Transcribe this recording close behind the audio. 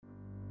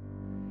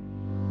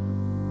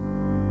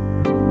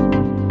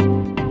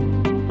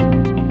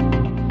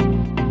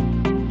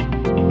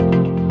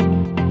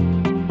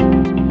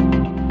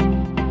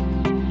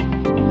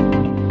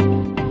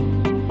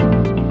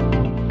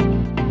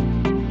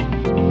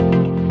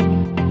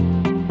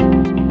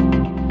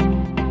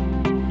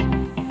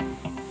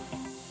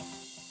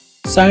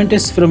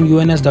Scientists from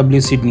UNSW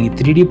Sydney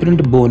 3D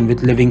print bone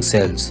with living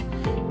cells.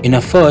 In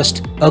a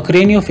first, a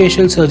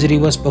craniofacial surgery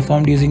was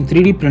performed using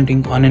 3D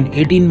printing on an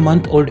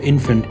 18-month-old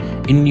infant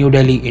in New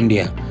Delhi,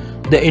 India.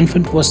 The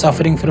infant was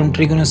suffering from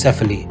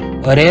trigonocephaly,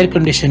 a rare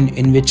condition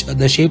in which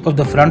the shape of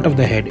the front of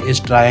the head is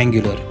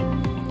triangular.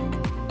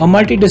 A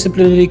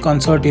multidisciplinary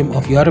consortium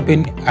of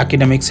European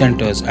academic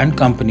centers and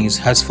companies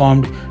has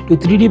formed to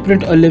 3D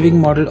print a living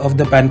model of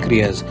the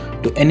pancreas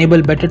to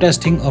enable better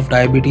testing of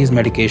diabetes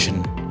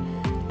medication.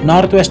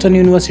 Northwestern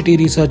University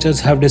researchers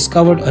have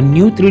discovered a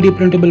new 3D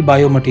printable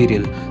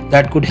biomaterial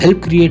that could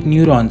help create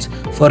neurons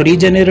for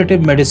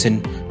regenerative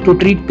medicine to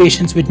treat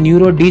patients with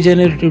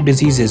neurodegenerative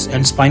diseases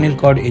and spinal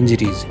cord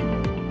injuries.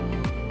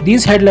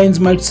 These headlines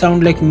might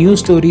sound like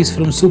news stories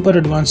from super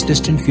advanced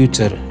distant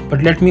future,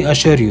 but let me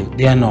assure you,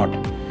 they are not.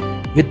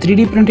 With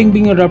 3D printing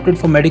being adopted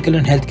for medical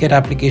and healthcare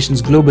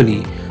applications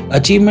globally,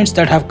 achievements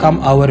that have come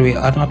our way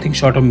are nothing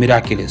short of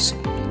miraculous.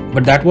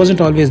 But that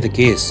wasn't always the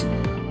case.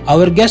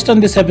 Our guest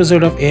on this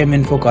episode of AM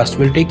Infocast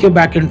will take you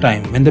back in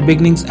time when the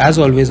beginnings, as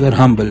always, were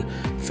humble,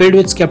 filled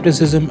with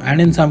skepticism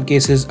and in some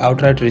cases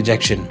outright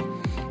rejection.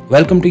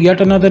 Welcome to yet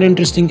another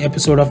interesting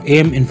episode of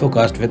AM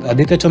Infocast with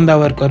Aditya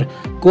Chandavarkar,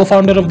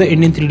 co-founder of the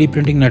Indian 3D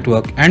Printing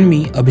Network, and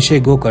me,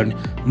 Abhishek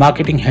Gokand,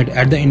 marketing head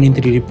at the Indian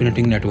 3D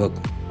Printing Network.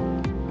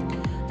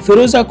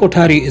 Firoza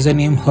Kothari is a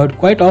name heard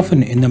quite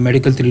often in the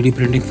medical 3D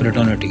printing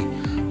fraternity.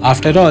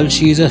 After all,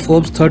 she is a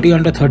Forbes 30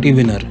 Under 30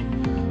 winner.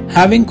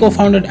 Having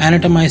co-founded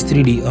Anatomize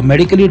 3D, a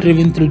medically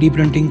driven 3D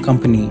printing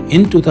company,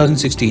 in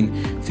 2016,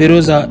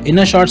 Firoza, in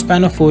a short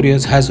span of 4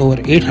 years, has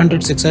over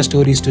 800 success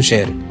stories to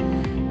share.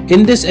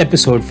 In this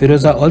episode,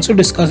 Firoza also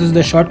discusses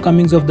the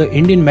shortcomings of the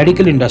Indian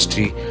medical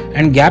industry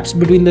and gaps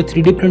between the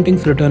 3D printing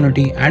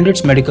fraternity and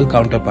its medical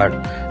counterpart,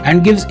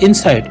 and gives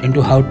insight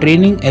into how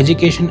training,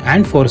 education,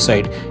 and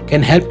foresight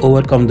can help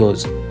overcome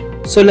those.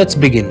 So let's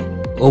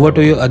begin. Over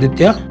to you,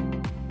 Aditya.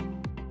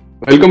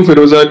 Welcome,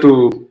 Firoza,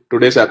 to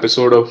today's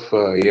episode of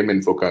AM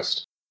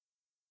Infocast.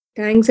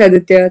 Thanks,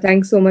 Aditya.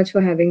 Thanks so much for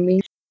having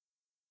me.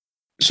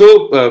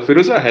 So,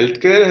 Firoza,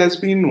 healthcare has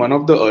been one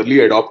of the early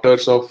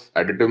adopters of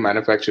additive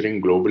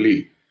manufacturing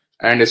globally,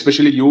 and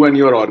especially you and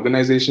your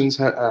organizations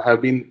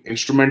have been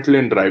instrumental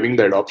in driving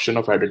the adoption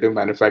of additive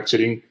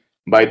manufacturing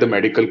by the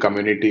medical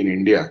community in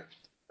India.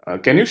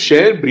 Can you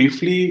share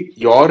briefly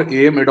your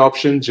AM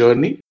adoption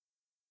journey?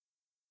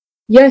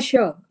 Yeah,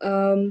 sure.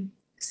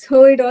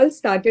 So it all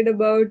started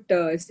about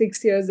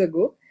 6 years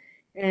ago,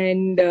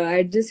 and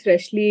I just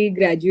freshly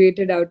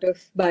graduated out of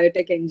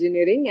biotech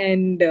engineering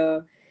and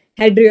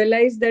had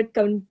realized that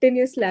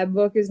continuous lab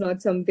work is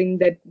not something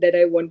that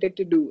I wanted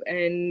to do.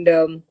 And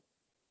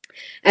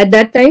at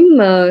that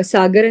time,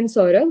 Sagar and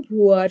Saurabh,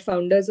 who are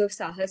founders of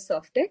Sahas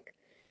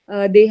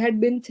Softech, they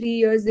had been 3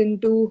 years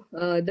into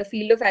the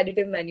field of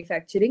additive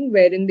manufacturing,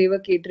 wherein they were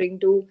catering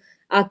to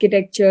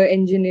architecture,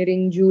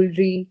 engineering,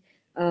 jewelry,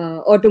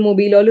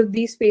 automobile, all of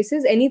these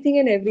spaces, anything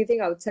and everything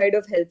outside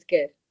of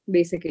healthcare,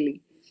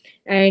 basically.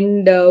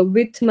 And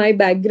with my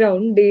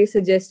background, they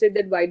suggested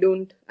that why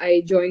don't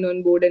I join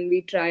on board and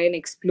we try and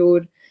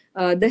explore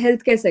the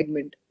healthcare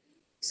segment.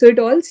 So it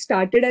all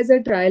started as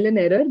a trial and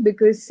error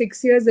because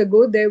 6 years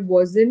ago, there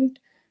wasn't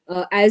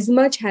as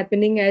much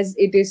happening as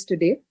it is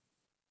today.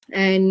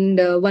 And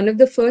one of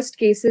the first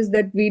cases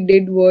that we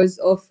did was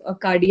of a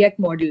cardiac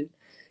model.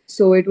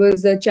 So it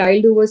was a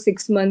child who was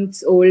 6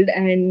 months old,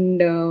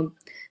 and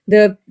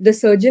the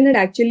surgeon had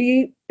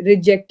actually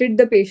rejected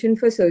the patient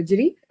for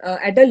surgery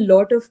at a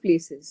lot of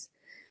places.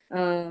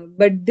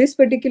 But this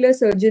particular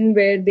surgeon,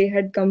 where they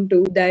had come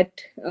to that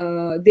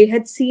they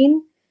had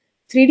seen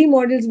 3D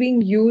models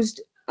being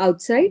used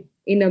outside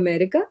in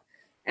America,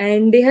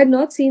 and they had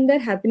not seen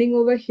that happening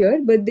over here,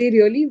 but they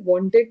really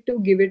wanted to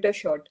give it a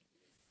shot.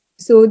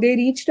 So they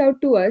reached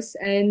out to us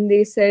and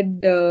they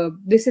said,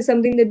 this is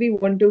something that we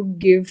want to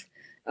give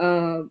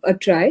a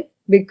try,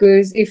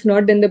 because if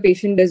not, then the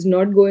patient does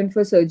not go in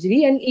for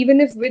surgery. And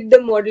even if with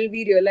the model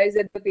we realize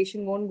that the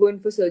patient won't go in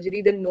for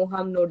surgery, then no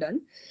harm, no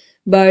done.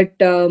 But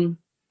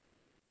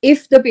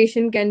if the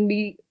patient can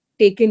be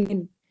taken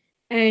in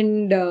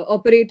and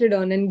operated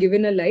on and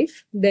given a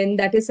life, then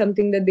that is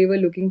something that they were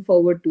looking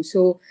forward to.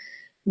 So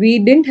we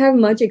didn't have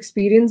much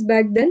experience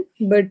back then,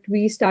 but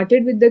we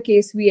started with the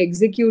case, we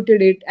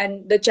executed it,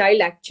 and the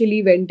child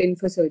actually went in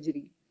for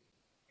surgery.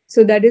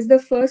 So that is the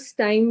first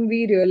time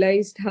we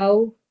realized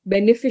how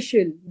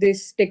beneficial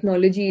this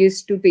technology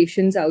is to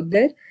patients out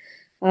there,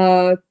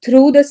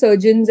 through the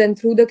surgeons and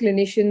through the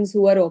clinicians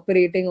who are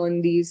operating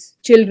on these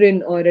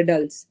children or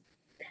adults.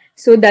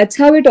 So that's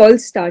how it all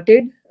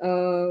started.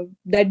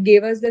 That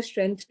gave us the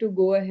strength to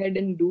go ahead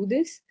and do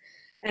this.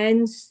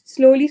 And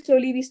slowly,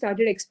 we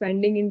started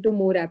expanding into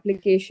more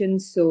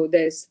applications. So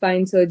there's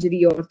spine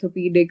surgery,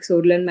 orthopedics,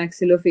 oral and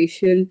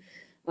maxillofacial,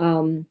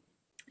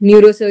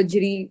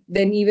 neurosurgery,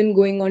 then even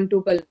going on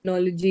to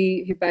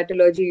pulmonology,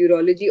 hepatology,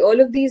 urology,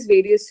 all of these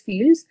various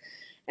fields.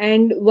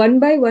 And one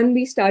by one,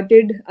 we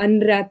started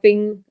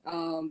unwrapping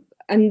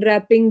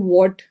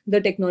what the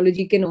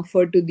technology can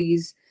offer to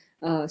these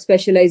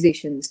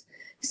specializations.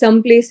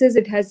 Some places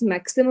it has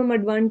maximum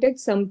advantage,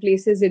 some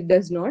places it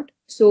does not.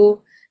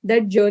 So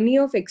that journey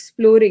of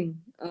exploring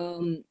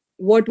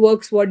what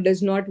works, what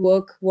does not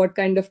work, what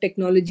kind of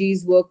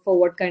technologies work for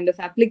what kind of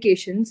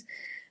applications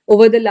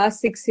over the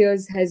last 6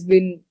 years has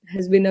been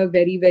a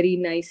very, very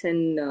nice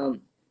and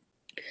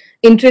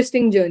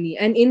interesting journey.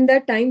 And in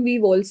that time,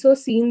 we've also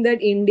seen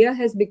that India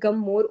has become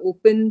more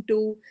open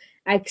to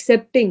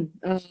accepting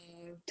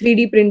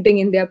 3D printing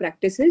in their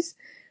practices.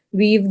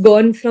 We've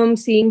gone from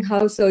seeing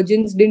how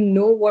surgeons didn't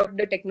know what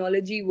the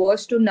technology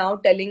was to now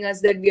telling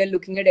us that we are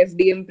looking at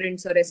FDM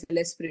prints or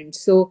SLS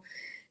prints. So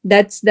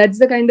that's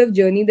the kind of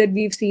journey that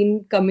we've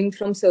seen coming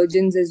from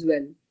surgeons as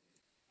well.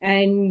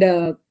 And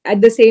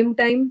at the same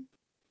time,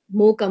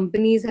 more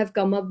companies have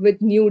come up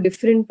with new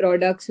different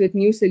products with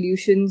new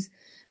solutions.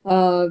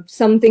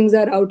 Some things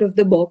are out of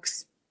the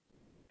box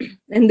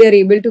and they're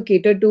able to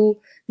cater to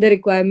the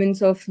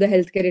requirements of the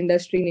healthcare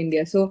industry in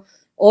India. So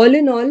all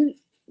in all,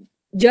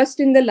 just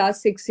in the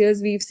last 6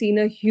 years, we've seen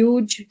a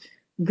huge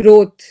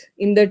growth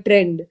in the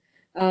trend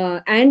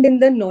and in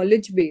the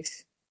knowledge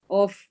base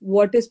of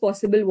what is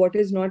possible, what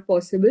is not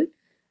possible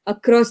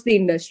across the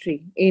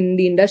industry, in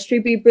the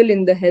industry people,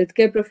 in the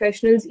healthcare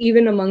professionals,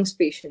 even amongst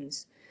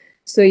patients.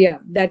 So yeah,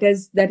 that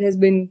has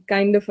been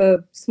kind of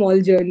a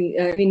small journey.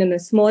 I mean, in a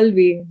small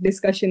way,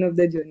 discussion of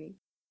the journey.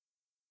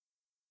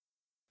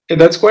 Yeah,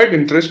 that's quite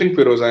interesting,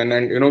 Firoza,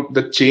 and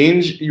the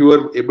change you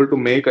are able to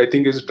make, I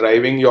think, is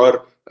driving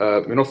your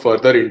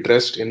further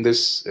interest in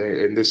this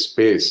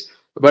space.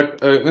 But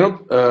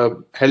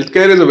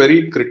healthcare is a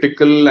very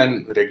critical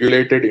and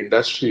regulated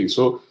industry.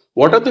 So,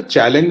 what are the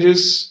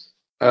challenges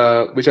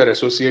which are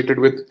associated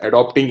with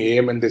adopting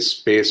AM in this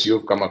space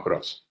you've come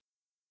across?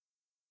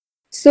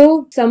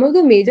 So some of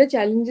the major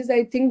challenges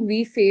I think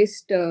we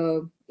faced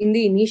in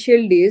the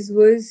initial days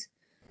was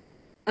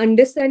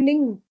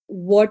understanding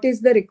what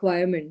is the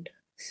requirement.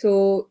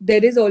 So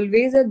there is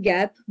always a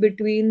gap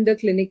between the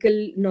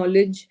clinical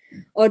knowledge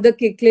or the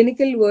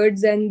clinical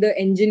words and the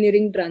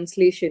engineering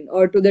translation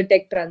or to the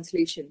tech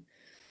translation.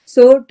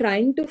 So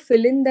trying to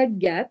fill in that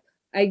gap,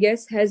 I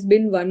guess, has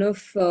been one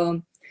of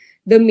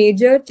the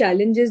major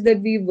challenges that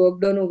we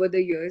worked on over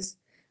the years.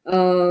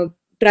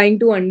 Trying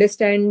to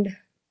understand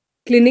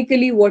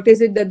clinically what is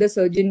it that the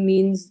surgeon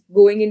means,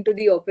 going into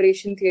the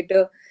operation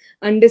theater,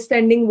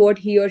 understanding what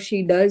he or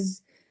she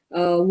does,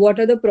 what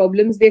are the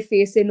problems they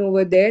face in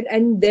over there,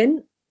 and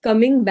then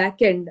coming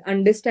back end,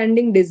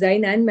 understanding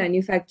design and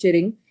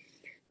manufacturing,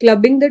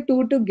 clubbing the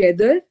two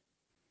together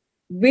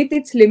with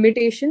its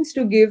limitations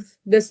to give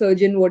the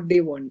surgeon what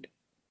they want.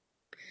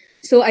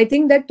 So I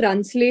think that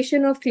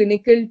translation of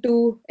clinical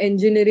to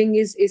engineering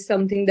is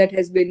something that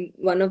has been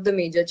one of the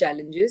major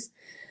challenges.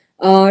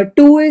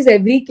 Two is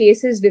every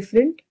case is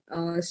different.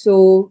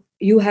 So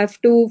you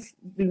have to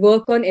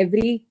work on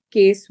every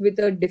case with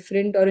a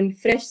different or a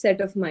fresh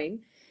set of mind.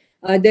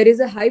 There is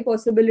a high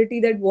possibility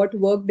that what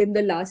worked in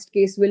the last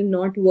case will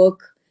not work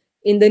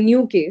in the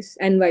new case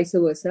and vice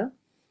versa.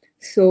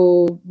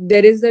 So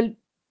there is a,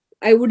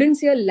 I wouldn't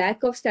say a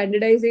lack of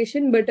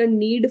standardization, but a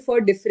need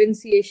for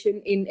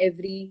differentiation in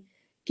every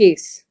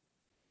case.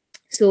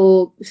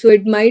 So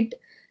it might,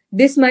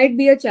 this might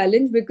be a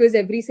challenge because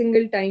every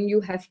single time you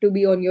have to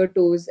be on your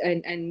toes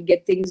and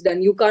get things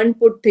done. You can't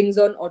put things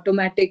on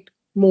automatic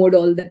mode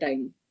all the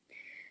time.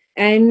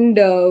 And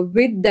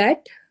with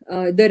that,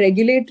 the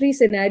regulatory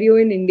scenario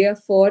in India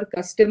for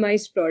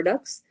customized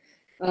products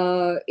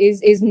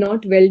is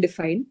not well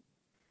defined.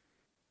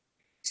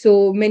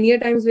 So many a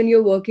times when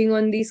you're working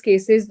on these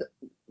cases,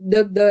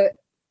 the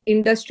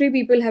industry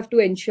people have to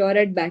ensure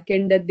at back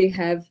end that they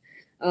have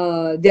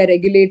their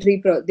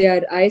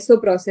their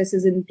ISO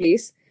processes in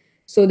place,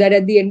 so that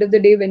at the end of the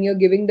day, when you're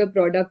giving the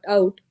product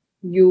out,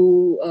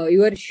 you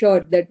are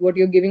sure that what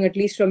you're giving, at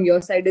least from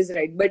your side, is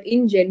right. But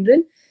in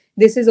general,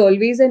 this is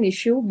always an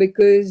issue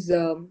because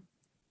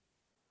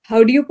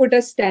how do you put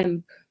a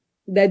stamp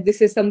that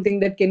this is something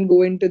that can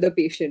go into the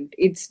patient?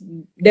 It's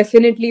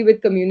definitely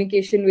with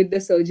communication with the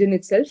surgeon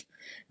itself,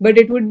 but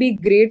it would be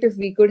great if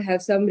we could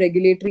have some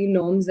regulatory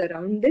norms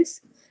around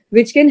this,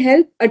 which can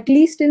help at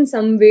least in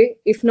some way,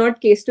 if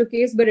not case to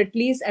case, but at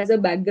least as a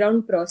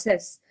background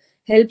process,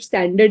 help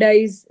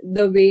standardize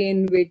the way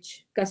in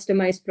which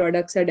customized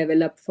products are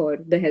developed for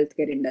the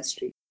healthcare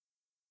industry.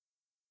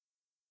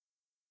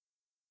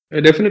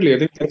 Definitely, I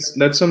think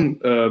that's some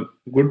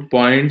good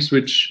points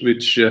which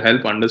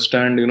help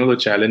understand the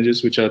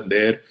challenges which are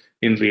there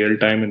in real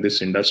time in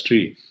this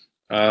industry.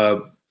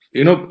 At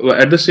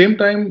the same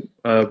time,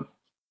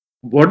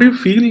 what do you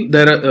feel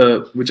there are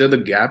which are the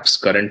gaps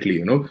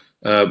currently?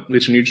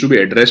 Which needs to be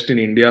addressed in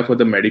India for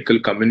the medical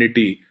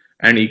community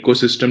and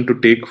ecosystem to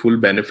take full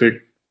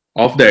benefit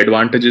of the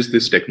advantages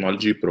this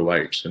technology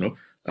provides.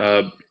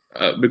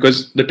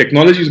 Because the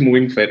technology is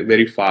moving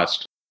very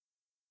fast.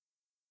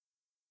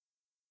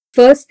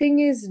 First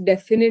thing is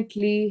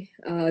definitely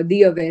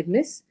the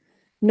awareness,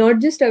 not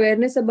just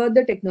awareness about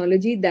the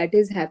technology that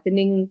is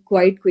happening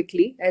quite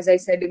quickly. As I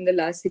said, in the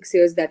last 6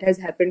 years, that has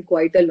happened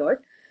quite a lot.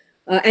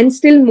 And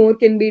still more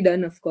can be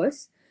done, of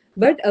course.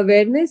 But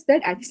awareness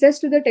that access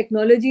to the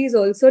technology is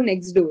also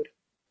next door.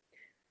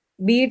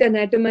 be it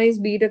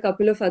Anatomize, be it a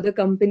couple of other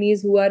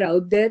companies who are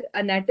out there,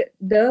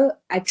 the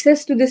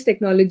access to this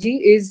technology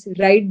is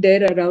right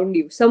there around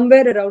you,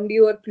 somewhere around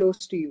you or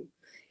close to you.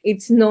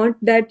 It's not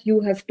that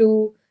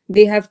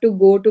they have to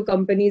go to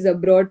companies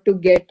abroad to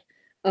get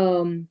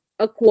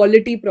a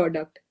quality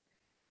product.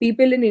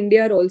 People in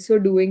India are also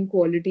doing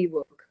quality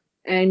work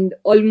and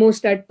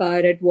almost at par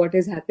at what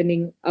is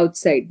happening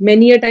outside.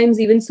 Many a times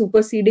even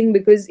superseding,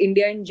 because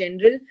India in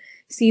general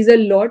sees a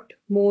lot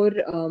more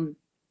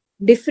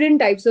different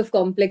types of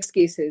complex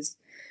cases.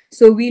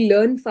 So we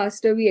learn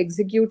faster, we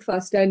execute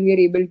faster, and we are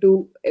able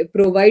to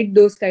provide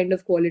those kind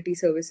of quality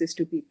services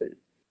to people.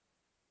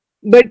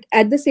 But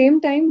at the same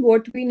time,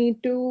 what we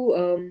need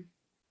to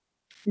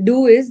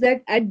do is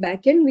that at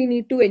backend, we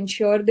need to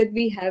ensure that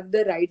we have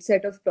the right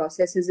set of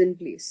processes in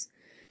place.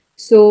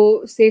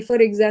 So, say for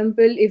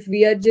example, if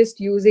we are just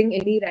using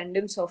any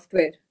random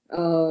software,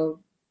 or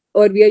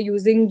we are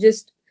using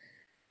just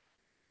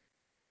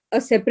a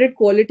separate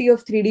quality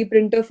of 3D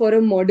printer for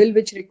a model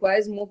which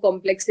requires more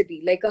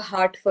complexity, like a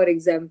heart, for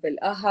example.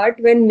 A heart,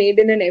 when made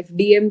in an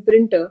FDM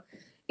printer,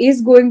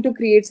 is going to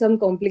create some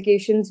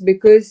complications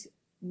because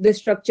the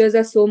structures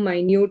are so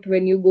minute.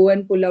 When you go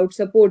and pull out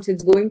supports,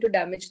 it's going to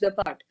damage the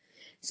part.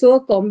 So,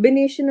 a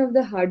combination of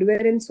the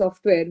hardware and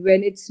software,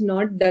 when it's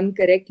not done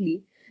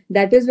correctly,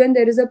 that is when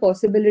there is a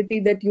possibility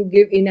that you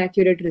give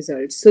inaccurate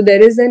results. So,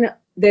 there is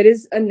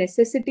a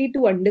necessity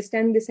to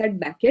understand this at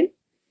backend,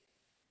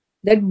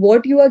 that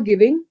what you are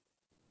giving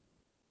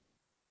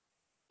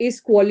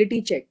is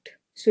quality checked.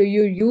 So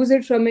you use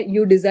it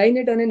you design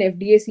it on an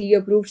FDA CE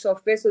approved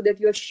software so that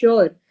you're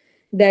sure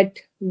that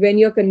when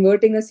you're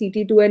converting a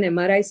CT to an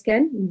MRI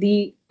scan,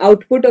 the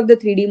output of the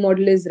 3D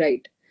model is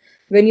right.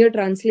 When you're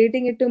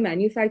translating it to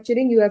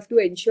manufacturing, you have to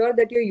ensure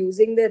that you're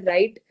using the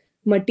right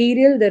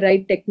material, the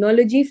right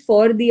technology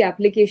for the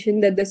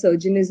application that the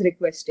surgeon is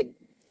requesting.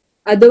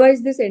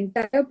 Otherwise, this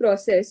entire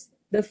process,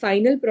 the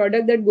final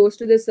product that goes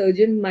to the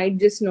surgeon might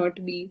just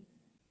not be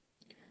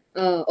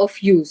of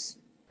use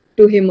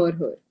to him or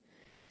her.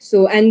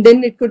 So, and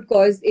then it could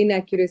cause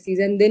inaccuracies,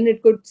 and then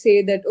it could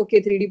say that,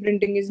 okay, 3D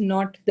printing is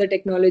not the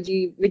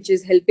technology which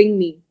is helping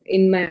me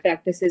in my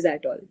practices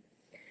at all.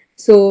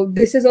 So,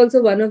 this is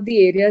also one of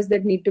the areas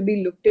that need to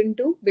be looked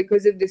into,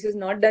 because if this is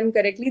not done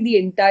correctly, the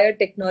entire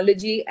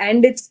technology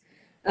and its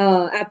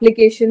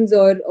applications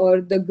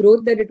or the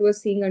growth that it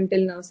was seeing until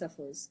now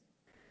suffers.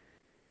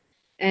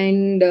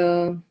 And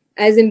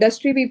as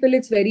industry people,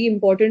 it's very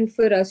important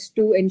for us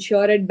to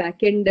ensure at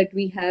backend that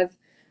we have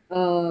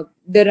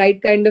the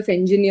right kind of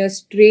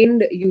engineers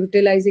trained,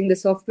 utilizing the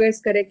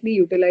softwares correctly,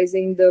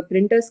 utilizing the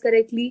printers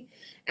correctly,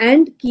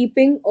 and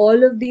keeping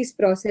all of these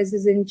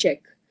processes in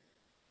check,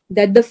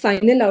 that the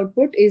final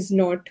output is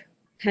not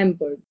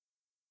hampered.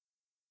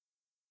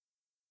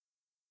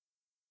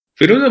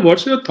 Firoza,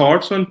 what's your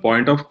thoughts on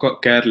point of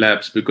care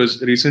labs?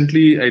 Because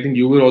recently, I think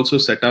you will also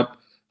set up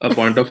a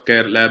point of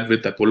care lab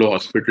with Apollo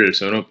Hospitals.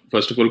 So,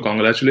 first of all,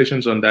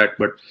 congratulations on that.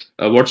 But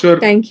what's your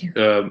Thank you.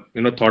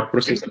 Thought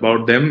process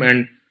about them,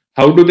 and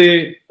how do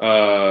they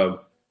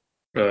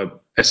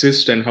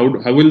assist, and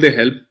how will they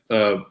help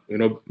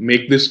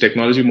make this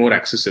technology more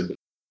accessible?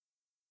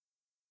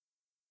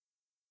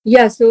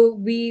 Yeah, so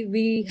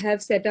we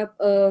have set up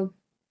a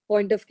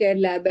point of care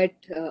lab at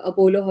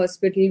Apollo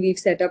Hospital. We've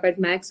set up at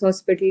Max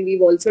Hospital.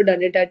 We've also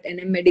done it at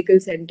NM Medical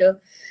Center.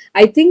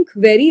 I think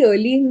very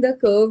early in the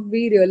curve,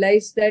 we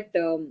realized that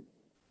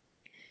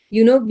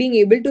being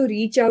able to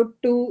reach out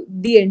to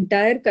the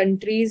entire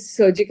country's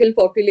surgical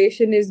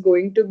population is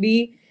going to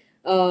be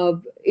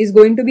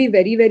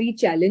very, very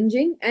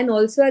challenging, and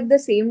also at the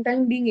same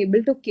time being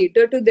able to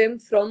cater to them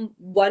from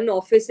one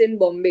office in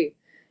Bombay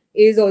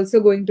is also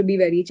going to be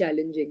very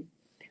challenging.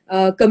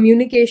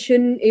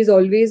 Communication is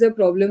always a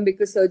problem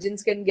because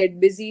surgeons can get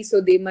busy, so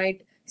they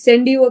might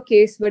send you a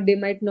case, but they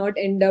might not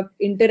end up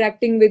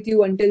interacting with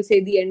you until,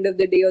 say, the end of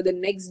the day or the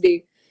next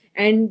day.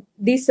 And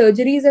these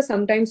surgeries are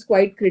sometimes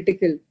quite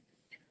critical.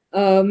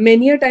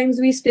 Many a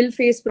times we still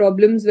face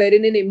problems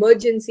wherein in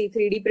emergency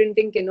 3D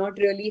printing cannot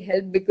really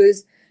help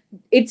because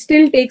it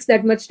still takes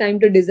that much time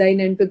to design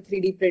and to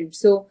 3D print.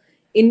 So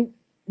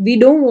we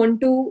don't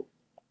want to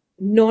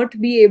not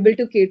be able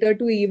to cater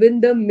to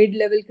even the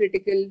mid-level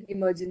critical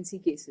emergency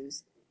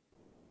cases.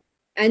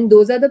 And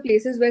those are the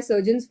places where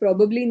surgeons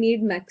probably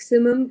need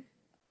maximum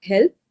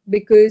help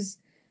because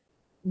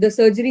the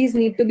surgeries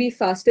need to be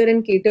faster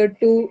and catered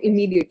to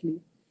immediately.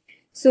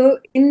 So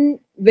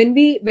when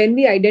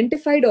we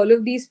identified all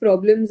of these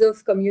problems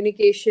of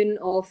communication,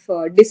 of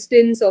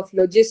distance, of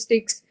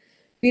logistics,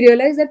 we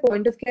realized that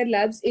point of care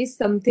labs is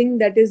something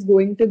that is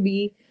going to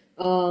be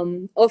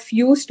of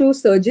use to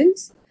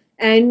surgeons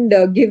and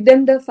give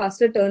them the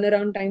faster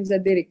turnaround times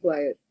that they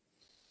require.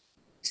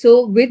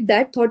 So with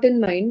that thought in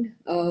mind,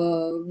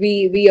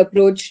 we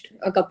approached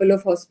a couple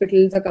of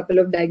hospitals, a couple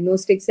of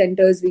diagnostic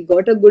centers. We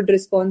got a good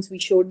response. We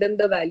showed them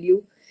the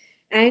value.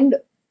 And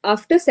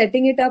after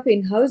setting it up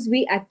in-house,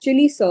 we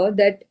actually saw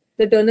that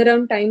the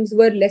turnaround times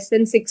were less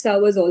than 6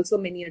 hours also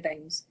many a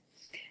times.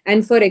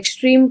 And for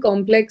extreme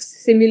complex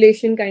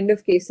simulation kind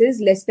of cases,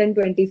 less than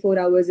 24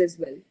 hours as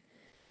well.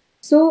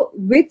 So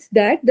with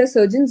that, the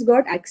surgeons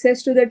got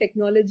access to the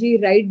technology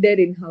right there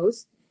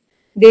in-house.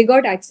 They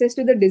got access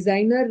to the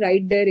designer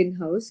right there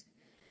in-house.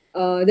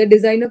 The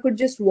designer could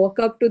just walk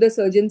up to the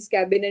surgeon's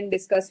cabin and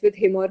discuss with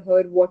him or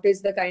her what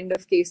is the kind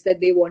of case that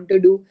they want to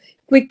do,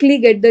 quickly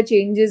get the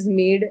changes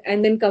made,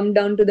 and then come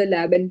down to the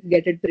lab and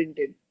get it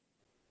printed.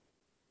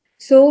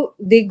 So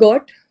they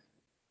got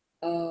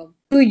to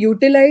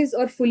utilize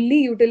or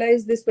fully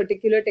utilize this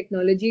particular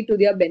technology to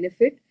their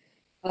benefit.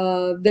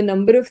 The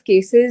number of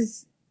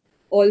cases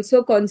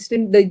also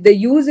constant, the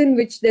use in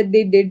which that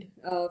they did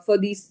for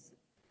these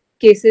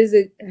cases,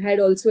 it had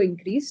also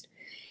increased.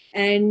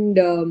 And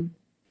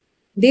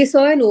they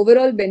saw an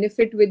overall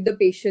benefit with the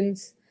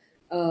patient's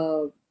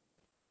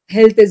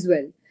health as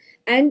well.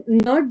 And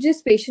not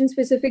just patient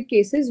specific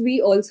cases,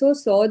 we also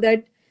saw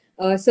that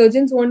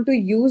surgeons want to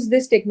use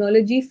this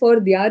technology for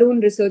their own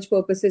research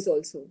purposes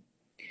also.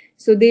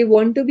 So they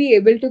want to be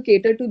able to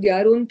cater to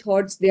their own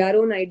thoughts, their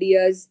own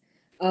ideas,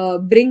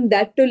 bring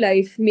that to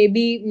life,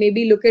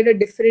 maybe look at a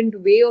different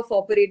way of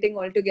operating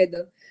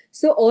altogether.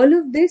 So all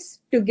of this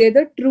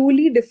together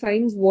truly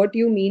defines what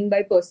you mean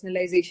by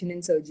personalization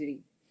in surgery.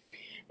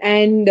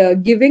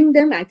 And giving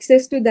them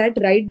access to that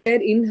right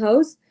there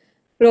in-house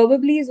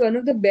probably is one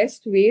of the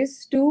best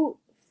ways to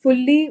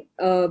fully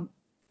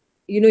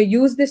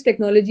use this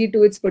technology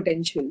to its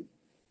potential.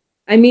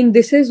 I mean,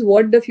 this is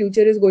what the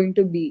future is going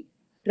to be.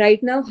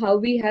 Right now, how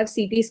we have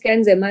CT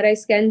scans, MRI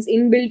scans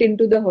inbuilt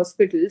into the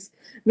hospitals,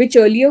 which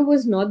earlier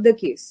was not the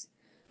case.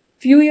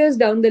 Few years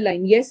down the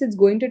line, yes, it's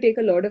going to take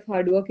a lot of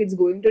hard work. It's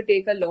going to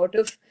take a lot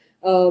of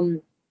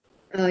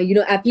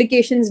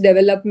applications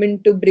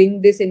development to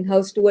bring this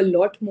in-house to a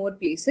lot more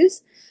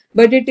places.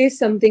 But it is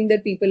something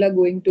that people are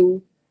going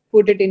to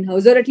put it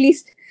in-house, or at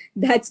least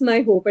that's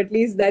my hope. At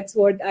least that's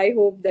what I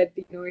hope, that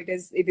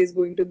it is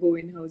going to go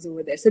in-house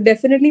over there. So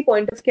definitely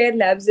point of care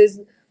labs is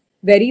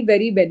very,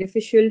 very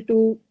beneficial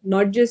to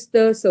not just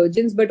the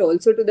surgeons, but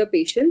also to the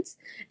patients,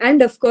 and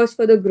of course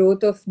for the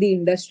growth of the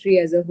industry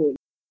as a whole.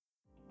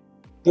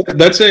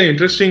 That's an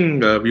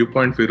interesting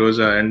viewpoint,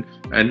 Firoza,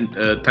 and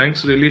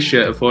thanks really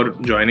for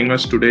joining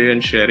us today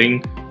and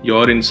sharing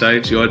your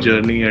insights, your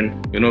journey,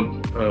 and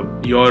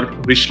your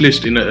wish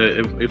list,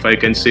 if I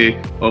can say,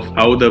 of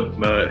how the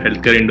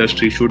healthcare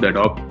industry should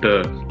adopt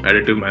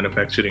additive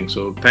manufacturing.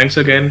 So thanks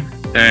again,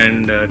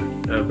 and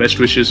best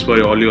wishes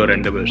for all your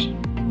endeavors.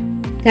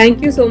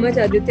 Thank you so much,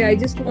 Aditya. I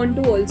just want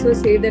to also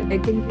say that I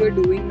think you're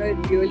doing a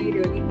really,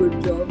 really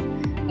good job.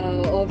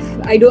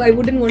 I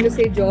wouldn't want to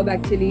say job,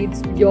 actually.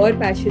 It's your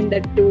passion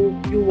that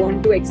you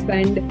want to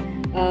expand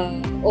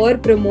or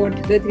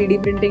promote the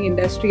 3D printing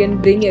industry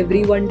and bring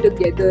everyone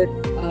together,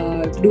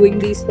 doing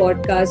these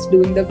podcasts,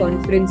 doing the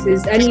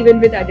conferences, and even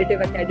with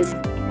Additive Academy,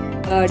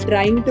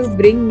 trying to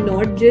bring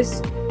not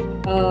just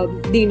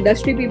the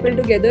industry people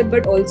together,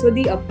 but also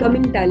the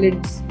upcoming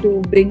talents, to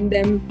bring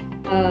them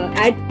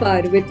at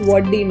par with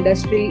what the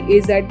industry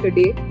is at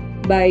today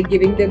by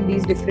giving them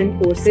these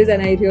different courses.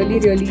 And I really,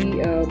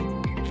 really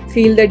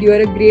feel that you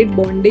are a great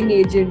bonding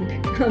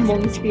agent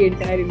amongst the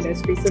entire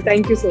industry. So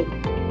thank you so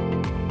much.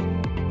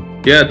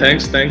 Yeah,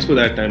 thanks for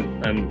that.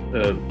 I'm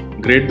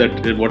great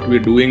that what we're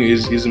doing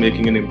is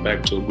making an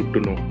impact. So good to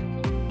know.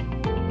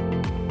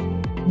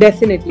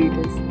 Definitely it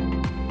is.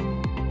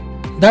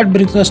 That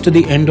brings us to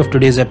the end of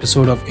today's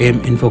episode of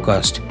AM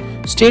Infocast.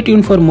 Stay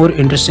tuned for more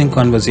interesting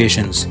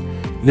conversations.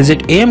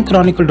 Visit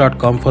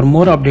amchronicle.com for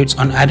more updates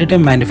on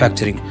additive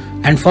manufacturing,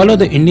 and follow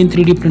the Indian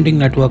 3D Printing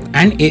Network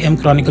and AM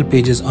Chronicle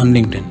pages on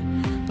LinkedIn.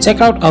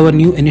 Check out our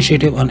new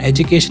initiative on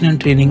education and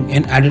training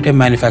in additive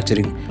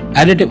manufacturing,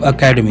 Additive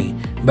Academy,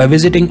 by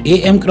visiting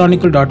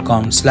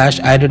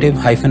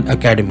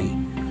amchronicle.com/additive-academy.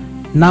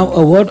 Now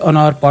a word on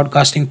our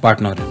podcasting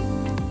partner.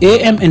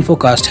 AM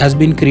Infocast has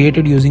been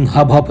created using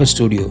Hubhopper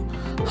Studio.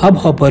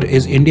 Hubhopper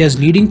is India's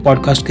leading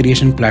podcast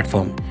creation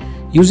platform.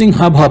 Using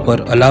Hubhopper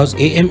allows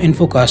AM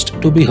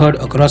Infocast to be heard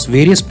across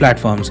various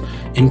platforms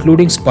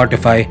including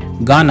Spotify,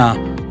 Gaana,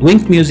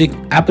 Wink Music,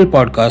 Apple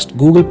Podcast,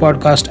 Google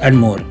Podcast, and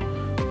more.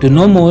 To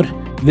know more,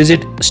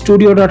 visit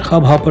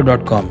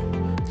studio.hubhopper.com.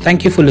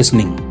 Thank you for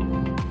listening.